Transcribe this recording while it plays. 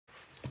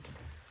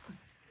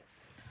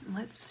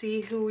let's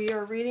see who we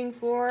are reading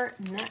for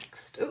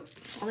next. Oh,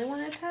 only one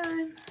at a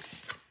time.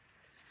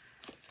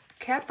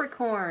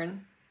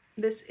 Capricorn.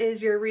 This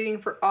is your reading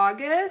for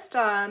August,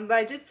 but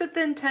I did set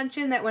the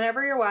intention that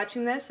whenever you're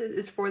watching this, it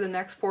is for the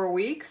next 4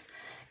 weeks.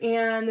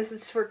 And this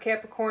is for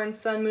Capricorn,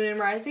 Sun, Moon, and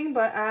Rising,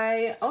 but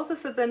I also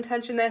set the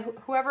intention that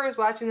whoever is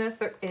watching this,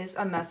 there is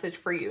a message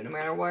for you, no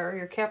matter where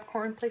your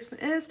Capricorn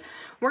placement is.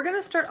 We're going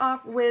to start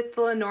off with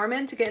the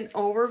Lenormand to get an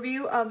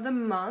overview of the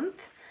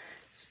month.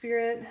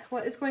 Spirit,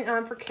 what is going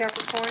on for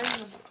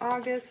Capricorn in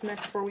August,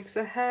 next 4 weeks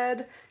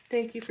ahead?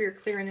 Thank you for your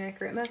clear and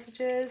accurate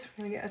messages.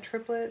 We're going to get a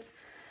triplet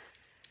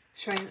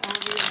showing all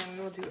of you, and then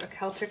we'll do a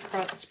Celtic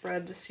cross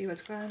spread to see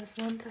what's going on this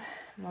month.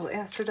 A little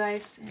Astro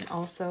Dice, and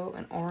also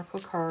an Oracle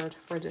card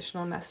for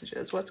additional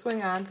messages. What's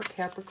going on for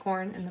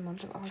Capricorn in the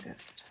month of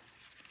August?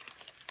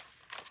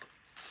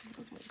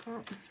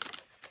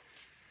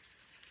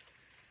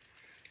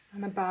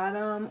 On the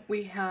bottom,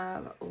 we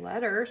have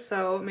letter.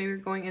 So maybe you're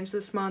going into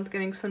this month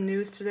getting some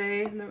news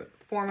today in the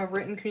form of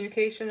written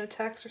communication, a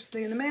text, or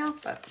something in the mail.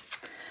 But,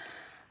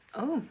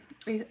 oh,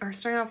 we are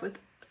starting off with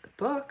a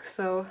book.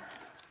 So,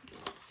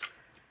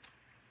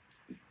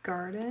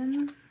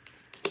 garden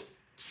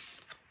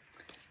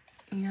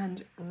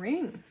and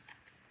ring.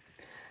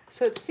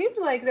 So it seems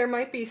like there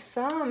might be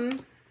some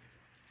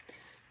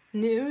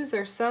news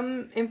or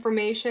some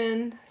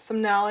information,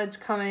 some knowledge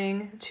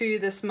coming to you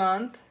this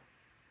month.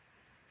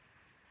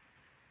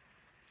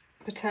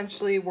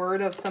 Potentially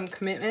word of some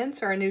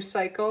commitments or a new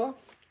cycle.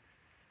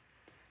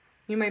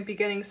 You might be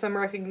getting some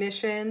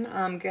recognition,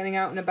 getting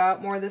out and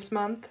about more this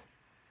month.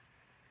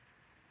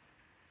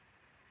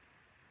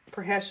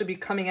 Perhaps you'll be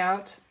coming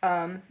out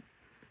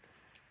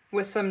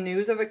with some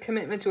news of a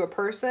commitment to a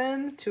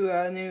person, to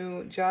a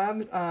new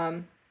job,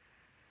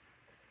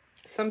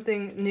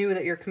 something new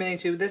that you're committing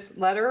to. This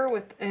letter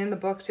within the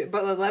book,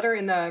 but the letter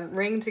and the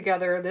ring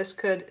together, this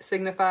could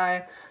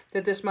signify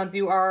that this month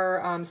you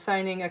are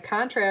signing a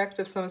contract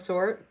of some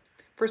sort.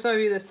 For some of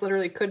you, this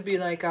literally could be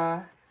like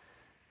a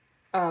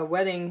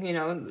wedding, you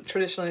know,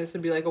 traditionally this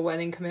would be like a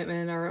wedding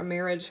commitment or a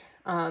marriage,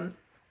 but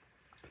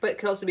it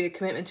could also be a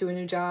commitment to a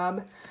new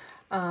job,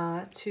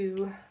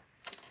 to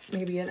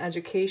maybe an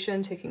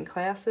education, taking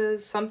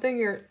classes, something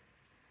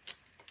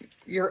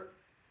you're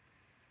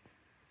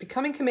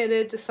becoming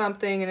committed to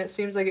something, and it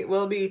seems like it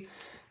will be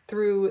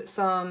through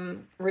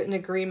some written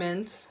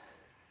agreement,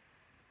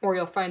 or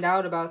you'll find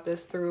out about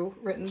this through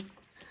written.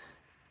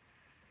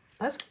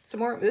 Let's get some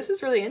more. This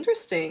is really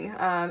interesting.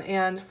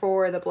 And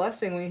for the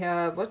blessing, we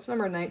have, what's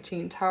number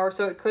 19? Tower.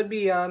 So it could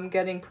be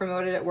getting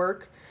promoted at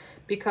work,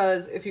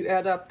 because if you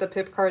add up the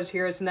pip cards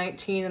here, it's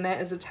 19, and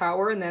that is a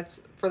tower, and that's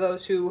for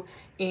those who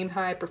aim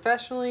high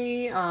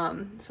professionally.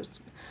 So it's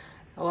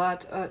a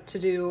lot to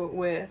do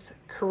with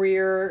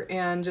career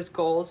and just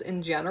goals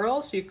in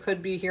general. So you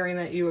could be hearing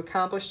that you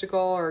accomplished a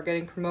goal, or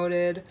getting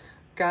promoted,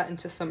 got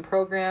into some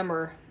program,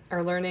 or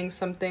are learning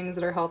some things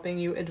that are helping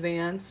you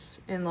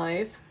advance in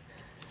life.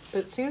 But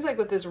it seems like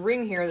with this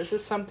ring here, this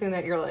is something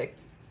that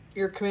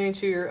you're committing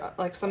to, your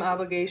like some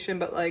obligation,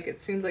 but like it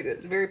seems like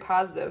it's very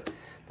positive.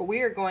 But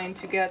we are going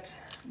to get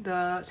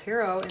the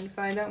tarot and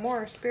find out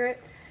more.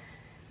 Spirit,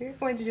 we're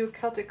going to do a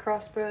Celtic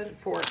cross spread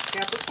for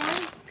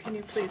Capricorn. Can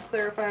you please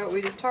clarify what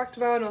we just talked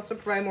about, and also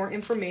provide more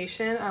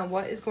information on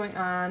what is going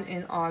on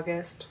in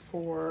August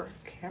for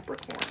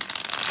Capricorn?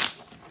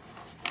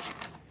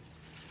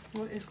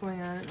 What is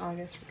going on in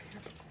August for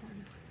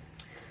Capricorn?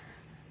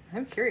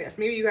 I'm curious.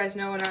 Maybe you guys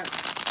know what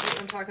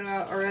I'm talking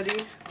about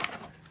already.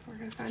 We're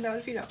going to find out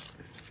if you don't.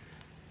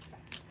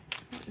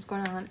 What is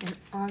going on in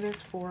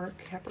August for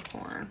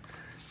Capricorn?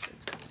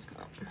 Let's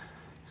go.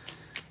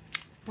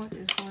 What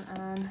is going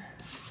on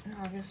in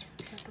August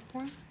for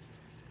Capricorn?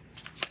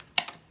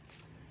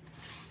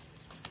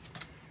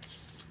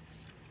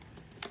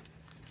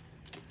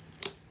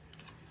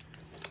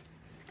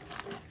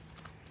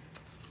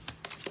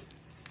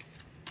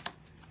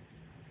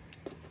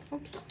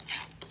 Oops.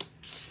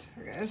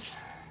 Sorry, guys.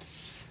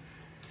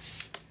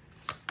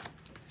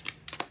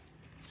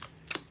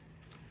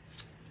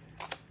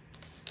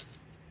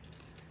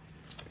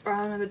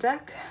 Bottom of the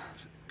deck,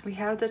 we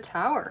have the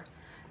Tower.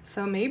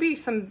 So maybe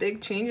some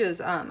big changes.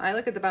 I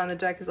look at the bottom of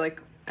the deck as like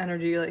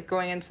energy, like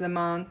going into the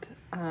month.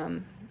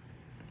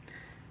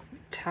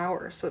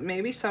 Tower. So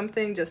maybe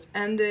something just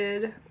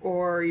ended,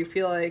 or you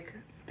feel like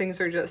things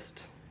are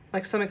just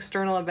like some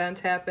external event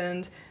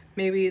happened.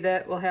 Maybe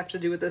that will have to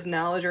do with this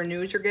knowledge or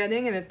news you're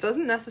getting, and it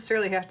doesn't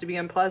necessarily have to be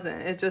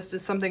unpleasant. It just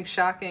is something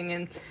shocking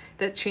and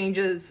that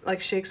changes,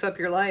 like shakes up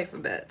your life a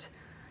bit,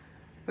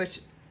 which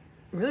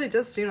really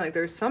does seem like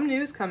there's some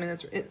news coming.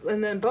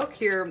 In the book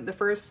here, the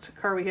first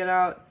card we hit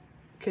out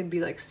could be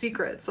like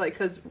secrets, like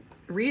because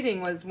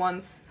reading was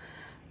once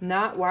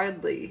not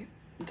widely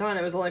done.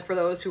 It was only for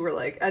those who were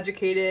like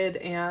educated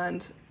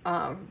and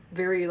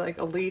very like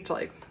elite,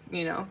 like,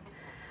 you know,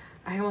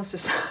 I was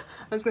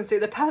gonna say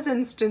the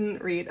peasants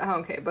didn't read.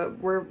 Oh, okay, but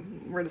we're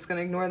just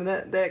gonna ignore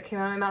that came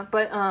out of my mouth.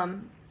 But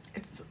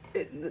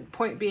the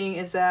point being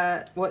is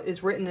that what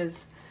is written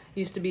is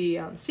used to be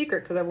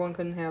secret because everyone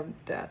couldn't have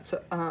that,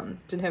 so,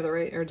 didn't have the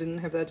right or didn't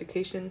have the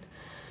education.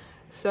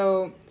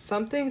 So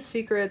something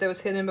secret that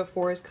was hidden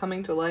before is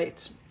coming to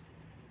light.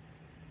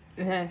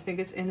 And I think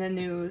it's in the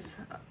news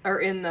or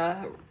in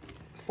the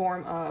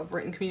form of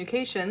written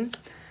communication.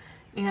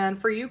 And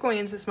for you going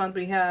into this month,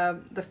 we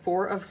have the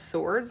Four of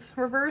Swords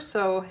reversed.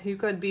 So you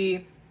could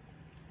be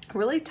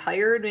really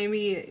tired.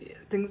 Maybe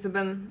things have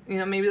been, you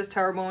know, maybe this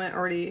tower moment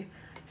already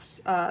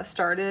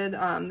started.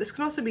 This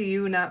can also be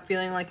you not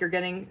feeling like you're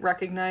getting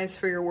recognized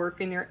for your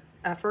work and your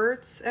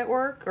efforts at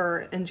work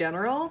or in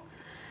general.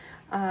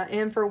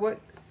 And for what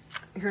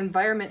your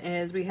environment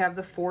is, we have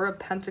the Four of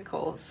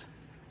Pentacles.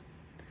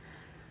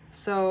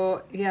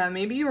 So yeah,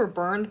 maybe you were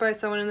burned by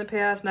someone in the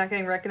past, not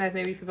getting recognized.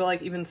 Maybe people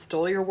like even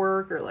stole your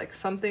work, or like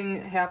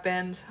something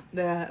happened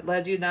that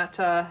led you not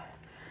to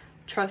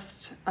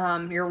trust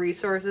your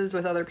resources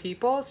with other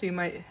people. So you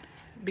might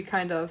be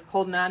kind of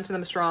holding on to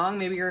them strong.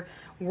 Maybe you're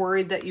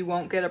worried that you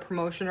won't get a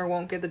promotion or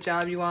won't get the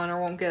job you want or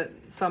won't get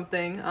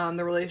something,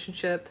 the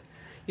relationship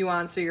you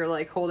want. So you're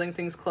like holding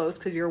things close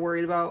because you're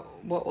worried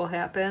about what will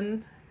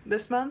happen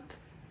this month.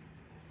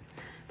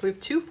 We have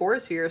 2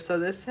 fours here, so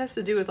this has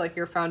to do with like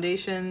your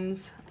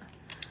foundations.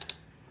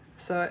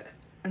 So,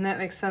 and that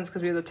makes sense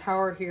because we have the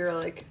Tower here,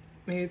 like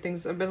maybe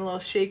things have been a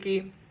little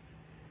shaky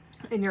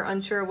and you're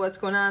unsure of what's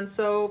going on.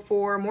 So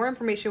for more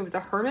information with the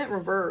Hermit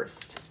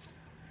reversed.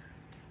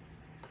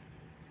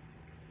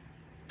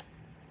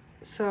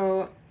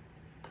 So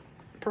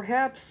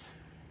perhaps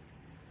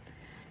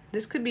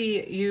this could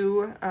be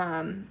you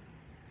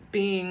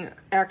being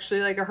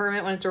actually like a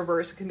hermit when it's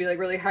reversed. It can be like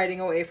really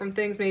hiding away from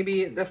things.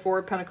 Maybe the Four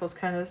of Pentacles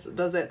kind of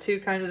does that too,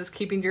 kind of just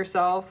keeping to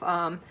yourself.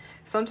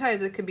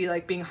 Sometimes it could be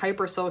like being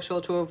hyper social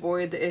to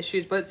avoid the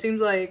issues, but it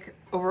seems like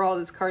overall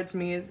this card to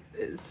me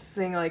is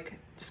saying like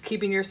just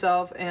keeping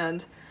yourself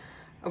and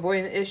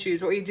avoiding the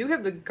issues. But we do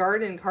have the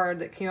Garden card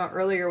that came out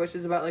earlier, which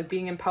is about like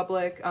being in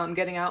public,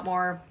 getting out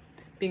more,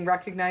 being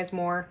recognized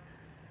more.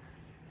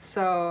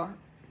 So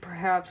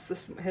perhaps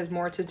this has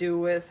more to do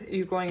with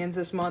you going into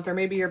this month, or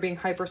maybe you're being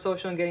hyper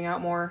social and getting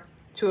out more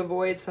to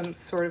avoid some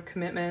sort of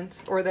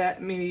commitment, or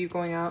that maybe you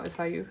going out is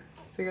how you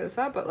figure this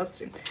out. But let's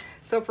see.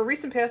 So for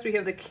recent past, we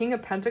have the King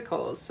of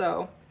Pentacles.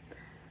 So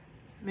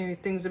maybe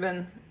things have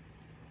been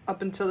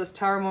up until this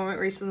Tower moment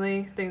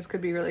recently. Things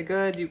could be really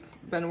good.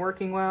 You've been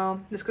working well.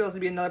 This could also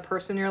be another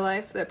person in your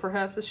life that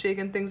perhaps is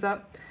shaking things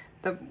up.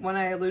 The one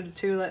I alluded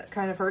to that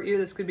kind of hurt you,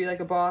 this could be like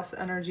a boss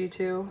energy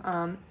too.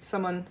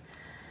 Someone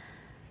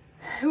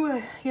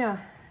who, yeah,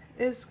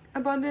 is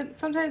abundant.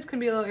 Sometimes can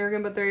be a little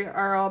arrogant, but they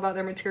are all about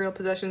their material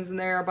possessions and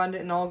they're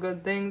abundant in all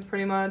good things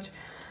pretty much.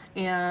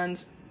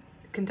 And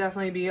can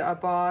definitely be a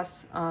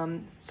boss,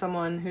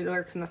 someone who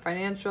works in the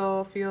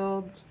financial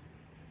field.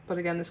 But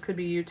again, this could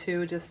be you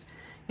too. Just,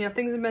 you know,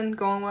 things have been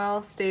going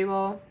well,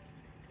 stable.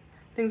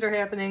 Things are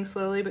happening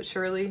slowly but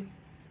surely.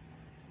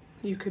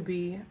 You could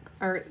be,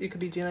 or you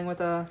could be dealing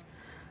with a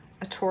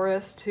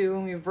Taurus too.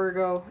 We have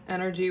Virgo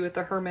energy with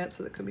the Hermit,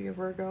 so that could be a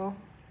Virgo.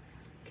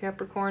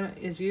 Capricorn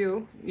is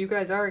you. You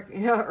guys are,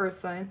 yeah, Earth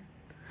sign.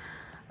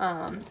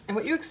 And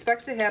what you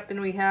expect to happen,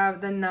 we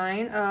have the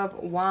Nine of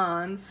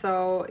Wands.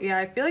 So yeah,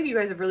 I feel like you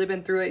guys have really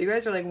been through it. You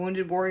guys are like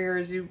wounded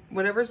warriors.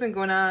 Whatever's been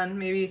going on,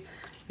 maybe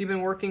you've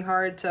been working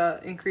hard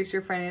to increase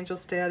your financial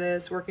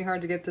status, working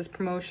hard to get this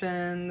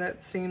promotion.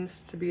 That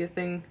seems to be a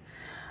thing.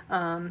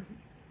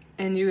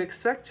 And you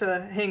expect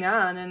to hang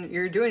on, and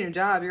you're doing your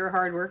job. You're a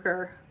hard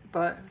worker,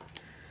 but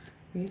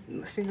it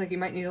seems like you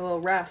might need a little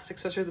rest,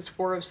 especially this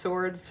Four of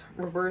Swords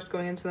reversed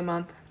going into the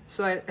month.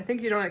 So I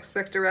think you don't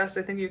expect to rest.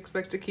 I think you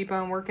expect to keep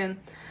on working.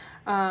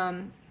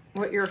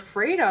 What you're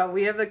afraid of,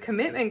 we have the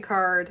Commitment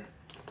card.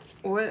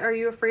 What are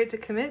you afraid to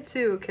commit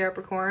to,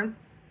 Capricorn?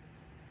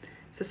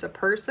 Is this a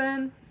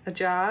person, a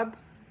job?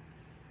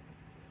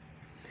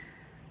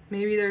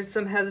 Maybe there's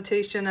some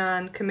hesitation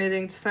on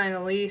committing to sign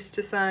a lease,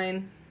 to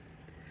sign,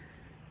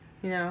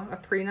 you know, a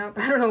prenup.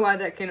 I don't know why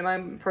that came to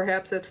mind.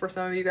 Perhaps that's for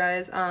some of you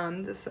guys.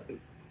 Just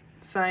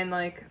sign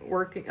like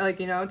working, like,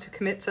 you know, to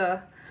commit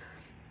to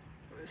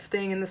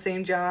staying in the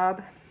same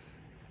job.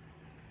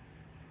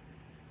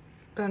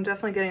 But I'm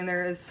definitely getting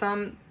there is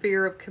some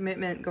fear of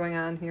commitment going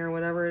on here,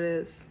 whatever it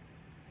is.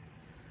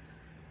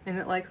 And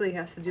it likely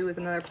has to do with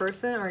another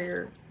person or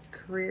your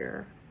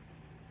career.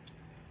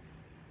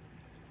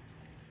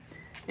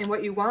 And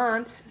what you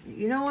want,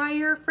 you know why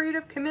you're afraid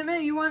of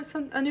commitment? You want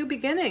a new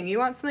beginning. You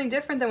want something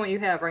different than what you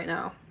have right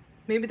now.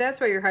 Maybe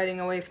that's why you're hiding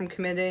away from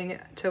committing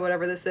to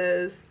whatever this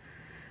is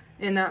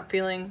and not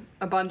feeling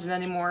abundant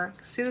anymore.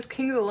 See, this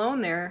King's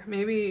alone there.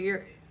 Maybe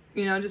you're,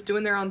 you know, just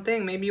doing their own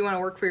thing. Maybe you want to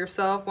work for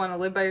yourself, want to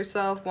live by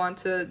yourself, want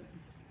to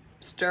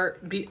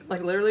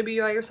literally be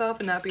by yourself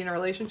and not be in a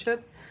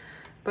relationship.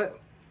 But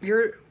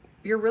you're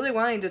really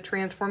wanting to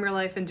transform your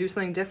life and do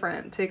something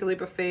different. Take a leap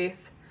of faith.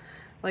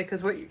 Like,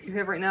 because what you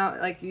have right now,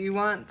 like, you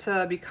want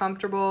to be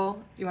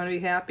comfortable, you want to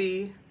be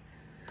happy,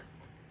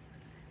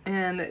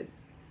 and it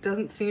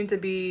doesn't seem to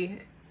be,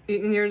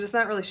 and you're just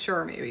not really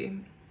sure,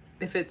 maybe,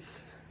 if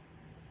it's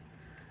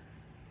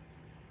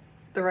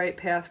the right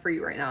path for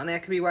you right now. And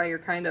that could be why you're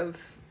kind of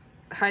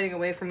hiding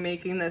away from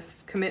making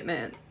this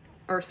commitment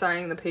or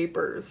signing the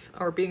papers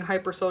or being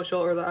hypersocial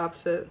or the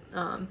opposite.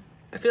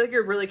 I feel like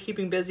you're really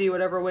keeping busy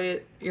whatever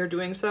way you're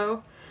doing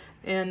so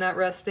and not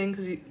resting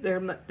because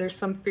there's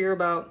some fear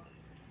about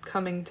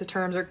coming to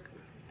terms or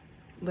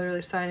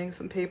literally signing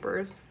some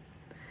papers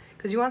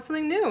because you want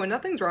something new, and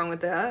nothing's wrong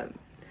with that.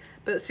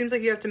 But it seems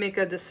like you have to make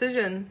a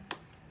decision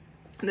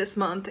this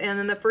month. And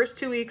in the first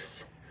 2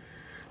 weeks,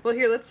 well,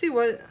 here, let's see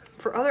what,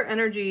 for other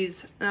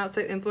energies and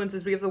outside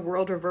influences, we have the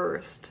world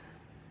reversed.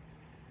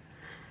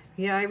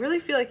 Yeah, I really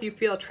feel like you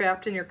feel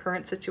trapped in your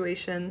current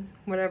situation,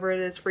 whatever it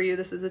is for you.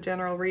 This is a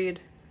general read.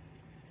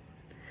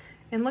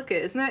 And look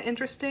isn't that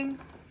interesting?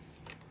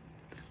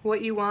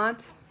 What you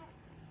want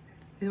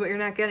is what you're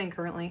not getting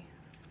currently.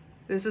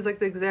 This is like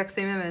the exact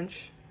same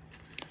image,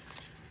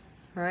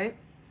 right?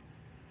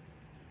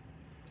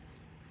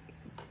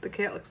 The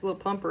cat looks a little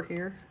plumper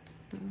here.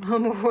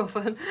 More well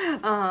fun.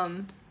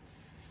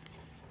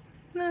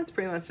 No, it's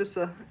pretty much just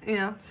a, you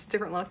know, just a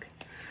different look.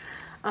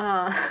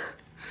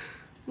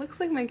 Looks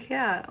like my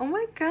cat. Oh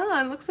my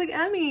god, looks like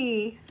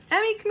Emmy.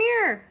 Emmy, come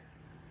here.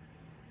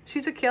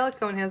 She's a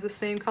calico and has the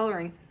same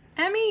coloring.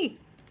 Emmy!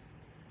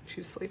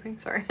 She's sleeping,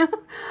 sorry.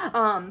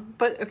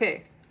 But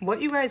okay,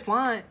 what you guys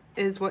want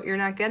is what you're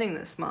not getting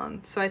this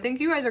month. So I think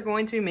you guys are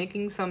going to be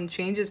making some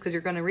changes because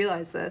you're going to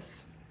realize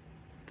this.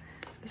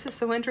 This is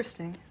so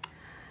interesting.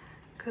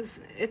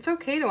 Because it's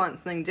okay to want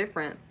something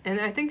different. And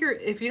I think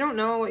if you don't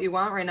know what you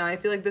want right now, I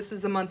feel like this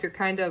is the month you're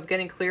kind of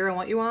getting clear on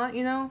what you want,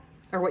 you know?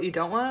 Or what you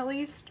don't want, at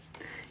least.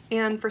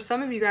 And for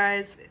some of you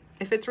guys,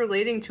 if it's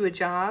relating to a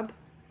job,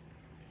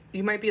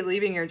 you might be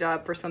leaving your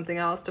job for something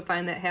else to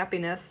find that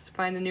happiness, to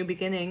find a new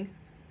beginning.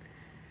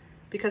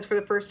 Because for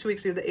the first 2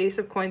 weeks, we have the Ace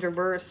of Coins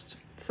reversed.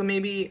 So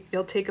maybe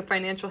you'll take a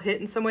financial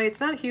hit in some way. It's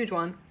not a huge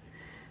one.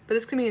 But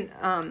this could mean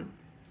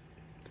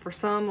for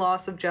some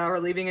loss of job or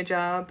leaving a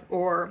job,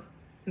 or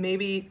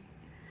maybe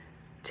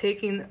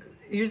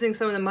using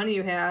some of the money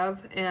you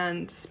have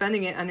and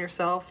spending it on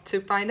yourself to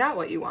find out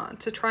what you want,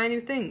 to try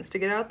new things, to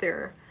get out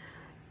there.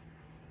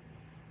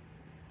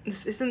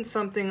 This isn't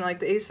something like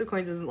the Ace of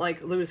Coins isn't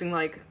like losing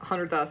like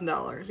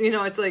 $100,000. You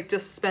know, it's like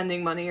just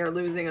spending money or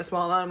losing a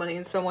small amount of money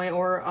in some way,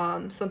 or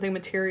something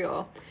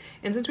material.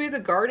 And since we have the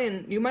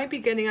Garden, you might be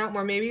getting out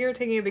more. Maybe you're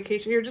taking a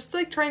vacation. You're just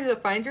like trying to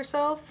find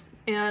yourself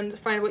and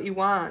find what you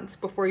want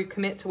before you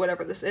commit to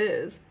whatever this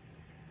is.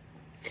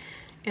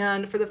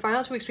 And for the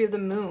final 2 weeks, we have the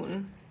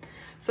Moon.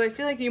 So I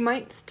feel like you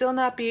might still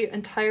not be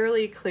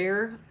entirely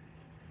clear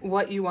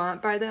what you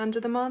want by the end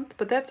of the month,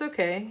 but that's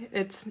okay.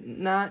 It's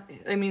not,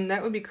 I mean,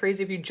 that would be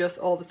crazy if you just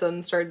all of a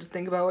sudden started to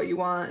think about what you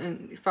want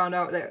and you found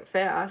out that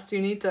fast.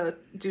 You need to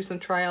do some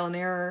trial and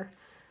error.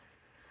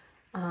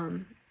 I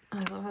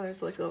love how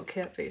there's like a little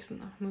cat face in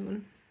the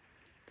Moon.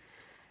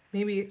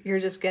 Maybe you're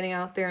just getting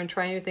out there and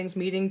trying new things,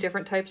 meeting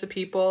different types of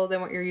people than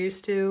what you're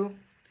used to.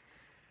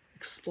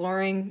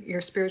 Exploring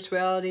your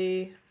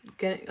spirituality,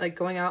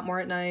 going out more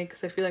at night,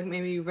 because I feel like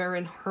maybe you were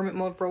in hermit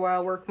mode for a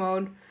while, work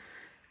mode.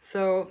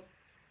 So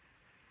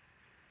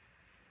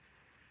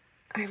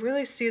I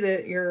really see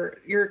that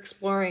you're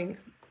exploring,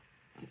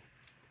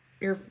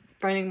 you're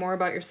finding more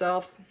about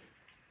yourself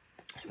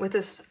with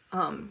this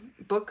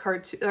book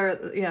card,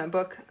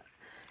 book.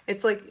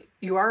 It's like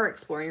you are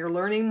exploring, you're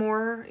learning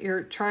more,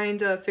 you're trying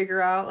to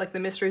figure out like the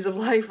mysteries of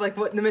life, like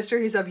what the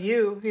mysteries of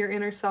you, your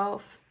inner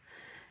self.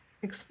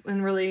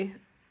 And really,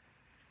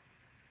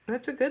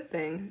 that's a good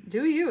thing.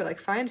 Do you, like,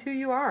 find who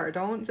you are.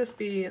 Don't just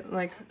be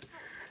like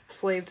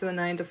slave to the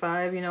 9 to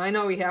 5. You know, I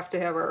know we have to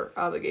have our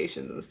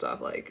obligations and stuff,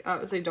 like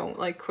obviously don't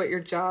like quit your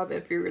job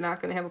if you're not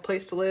going to have a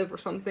place to live or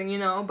something, you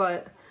know,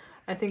 but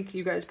I think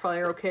you guys probably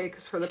are okay,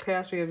 because for the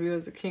past we have you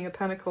as the King of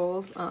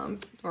Pentacles,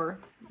 or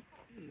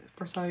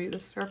for some of you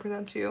this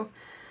represents you.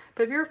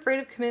 But if you're afraid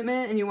of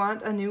commitment and you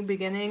want a new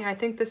beginning, I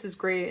think this is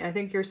great. I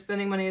think you're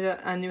spending money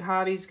on new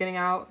hobbies, getting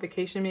out,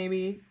 vacation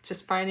maybe,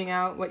 just finding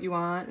out what you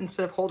want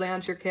instead of holding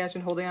on to your cash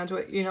and holding on to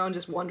it, you know, and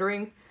just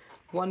wondering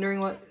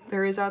what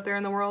there is out there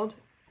in the world.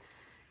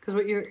 Because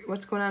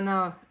what's going on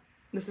now,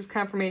 this is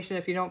confirmation.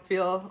 If you don't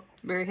feel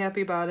very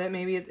happy about it,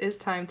 maybe it is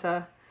time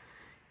to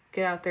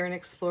get out there and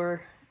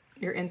explore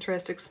your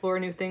interest, explore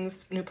new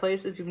things, new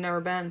places you've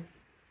never been.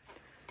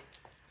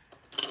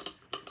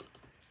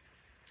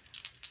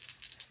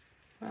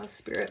 Wow,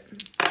 Spirit.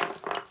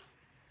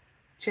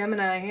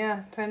 Gemini,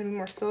 yeah, trying to be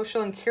more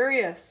social and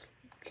curious.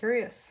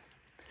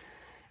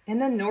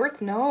 And the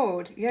North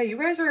Node. Yeah, you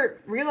guys are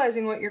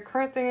realizing what your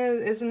current thing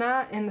is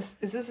not in this.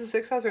 Is this a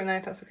 6th house or a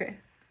 9th house? Okay.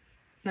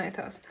 9th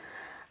house.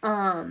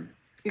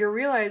 You're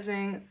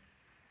realizing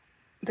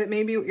that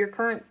maybe your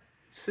current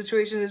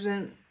situation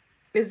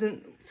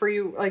isn't for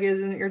you, like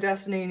isn't your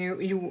destiny, and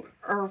you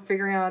are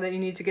figuring out that you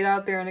need to get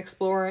out there and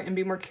explore and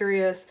be more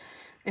curious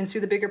and see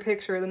the bigger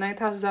picture. The 9th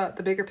house is out,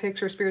 the bigger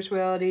picture,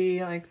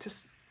 spirituality, like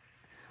just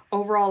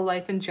overall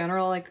life in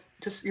general, like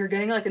just you're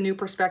getting like a new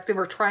perspective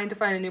or trying to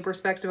find a new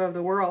perspective of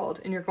the world,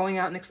 and you're going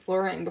out and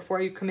exploring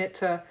before you commit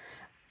to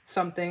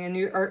something. And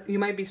you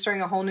might be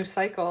starting a whole new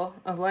cycle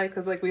of life,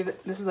 because like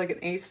this is like an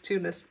ace to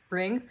this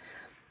ring.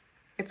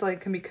 it's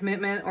like can be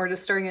commitment or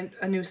just starting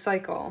a new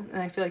cycle.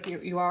 And I feel like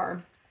you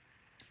are.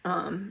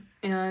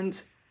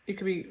 And you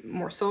could be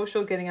more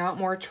social, getting out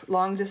more,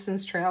 long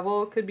distance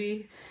travel could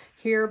be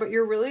here, but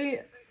you're really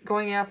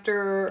going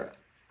after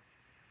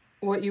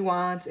what you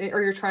want,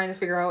 or you're trying to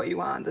figure out what you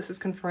want. This is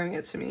confirming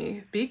it to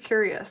me. Be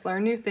curious,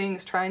 learn new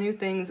things, try new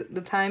things.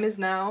 The time is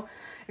now,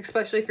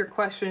 especially if you're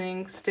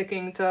questioning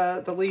sticking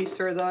to the lease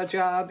or the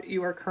job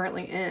you are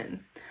currently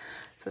in.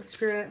 So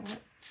Spirit, what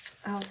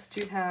else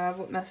do you have?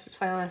 What message,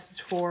 final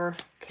message for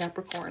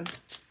Capricorn?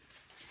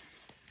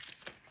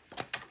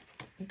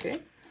 Okay.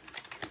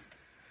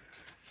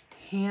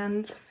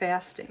 Hand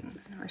fasting,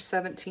 or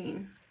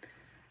 17.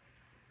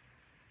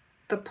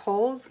 The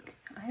poles,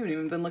 I haven't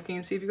even been looking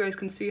to see if you guys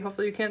can see,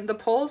 hopefully you can. The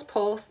poles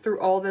pulse through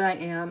all that I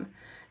am.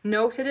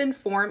 No hidden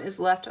form is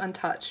left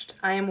untouched.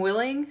 I am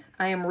willing,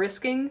 I am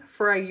risking,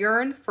 for I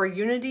yearn for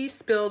unity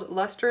spilled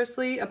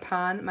lustrously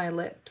upon my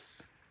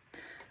lips.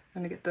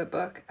 I'm gonna get the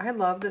book. I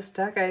love this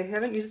deck. I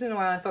haven't used it in a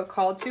while. I felt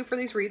called to for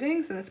these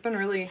readings, and it's been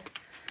really,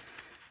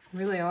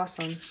 really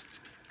awesome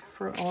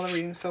for all the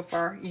readings so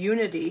far.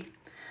 Unity.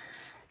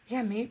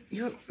 Yeah, maybe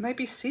you might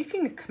be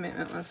seeking a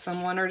commitment with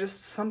someone, or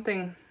just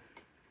something,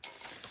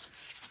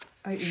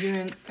 a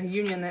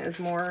union that is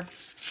more.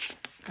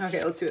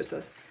 Okay, let's see what it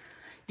says.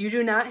 You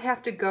do not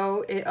have to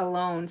go it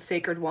alone,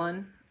 Sacred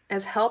One,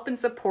 as help and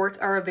support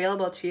are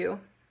available to you.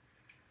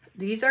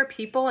 These are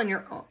people in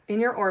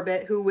your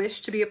orbit who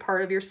wish to be a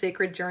part of your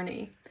sacred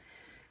journey.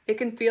 It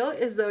can feel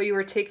as though you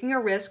are taking a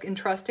risk in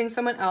trusting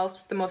someone else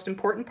with the most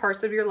important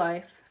parts of your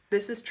life.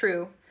 This is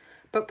true.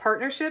 But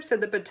partnerships have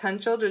the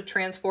potential to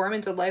transform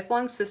into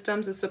lifelong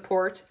systems of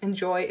support and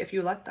joy if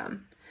you let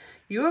them.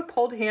 You have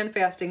pulled hand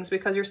fastings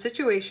because your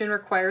situation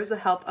requires the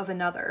help of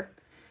another.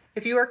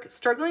 If you are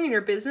struggling in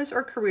your business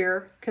or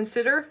career,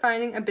 consider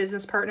finding a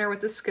business partner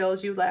with the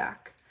skills you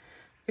lack.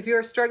 If you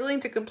are struggling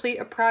to complete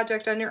a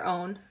project on your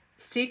own,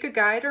 seek a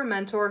guide or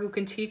mentor who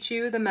can teach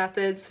you the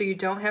methods so you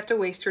don't have to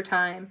waste your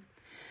time.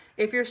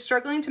 If you're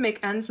struggling to make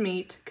ends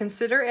meet,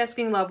 consider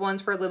asking loved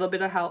ones for a little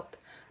bit of help.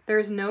 There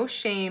is no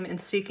shame in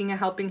seeking a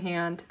helping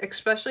hand,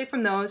 especially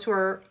from those who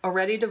are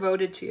already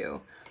devoted to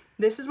you.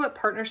 This is what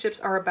partnerships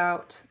are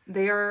about.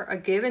 They are a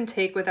give and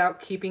take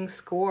without keeping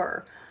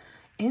score.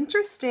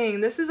 Interesting.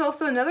 This is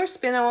also another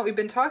spin on what we've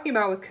been talking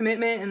about with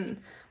commitment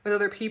and with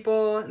other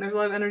people. And there's a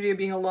lot of energy of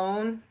being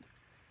alone.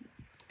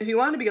 If you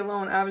want to be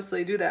alone,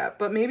 obviously do that.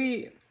 But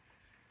maybe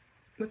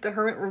with the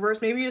Hermit reverse,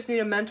 maybe you just need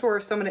a mentor or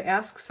someone to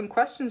ask some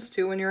questions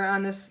to when you're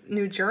on this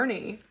new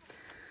journey.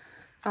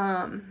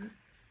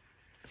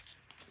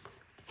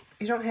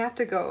 You don't have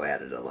to go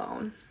at it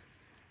alone.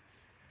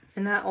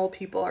 And not all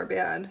people are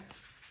bad.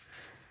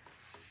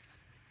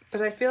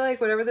 But I feel like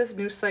whatever this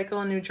new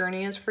cycle and new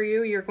journey is for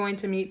you, you're going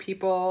to meet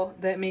people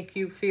that make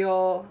you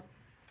feel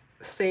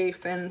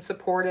safe and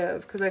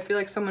supportive. Because I feel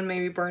like someone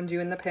maybe burned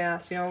you in the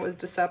past, you know, it was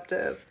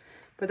deceptive.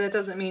 But that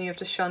doesn't mean you have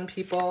to shun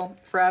people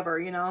forever,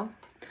 you know.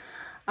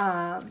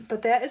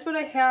 But that is what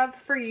I have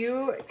for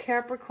you,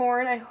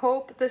 Capricorn. I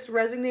hope this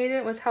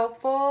resonated, was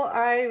helpful.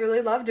 I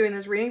really love doing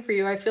this reading for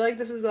you. I feel like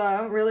this is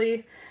a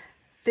really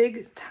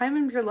big time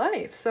in your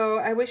life. So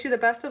I wish you the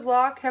best of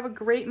luck. Have a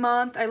great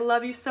month. I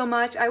love you so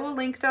much. I will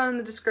link down in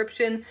the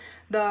description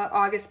the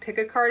August pick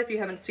a card if you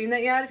haven't seen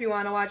that yet, if you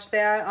want to watch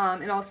that.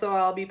 And also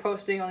I'll be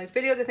posting all these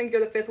videos. I think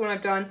you're the 5th one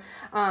I've done.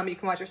 You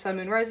can watch your Sun,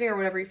 Moon, Rising, or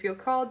whatever you feel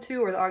called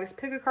to, or the August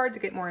pick a card to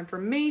get more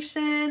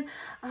information.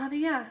 But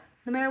yeah,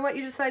 no matter what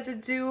you decide to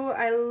do,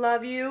 I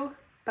love you.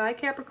 Bye,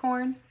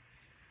 Capricorn.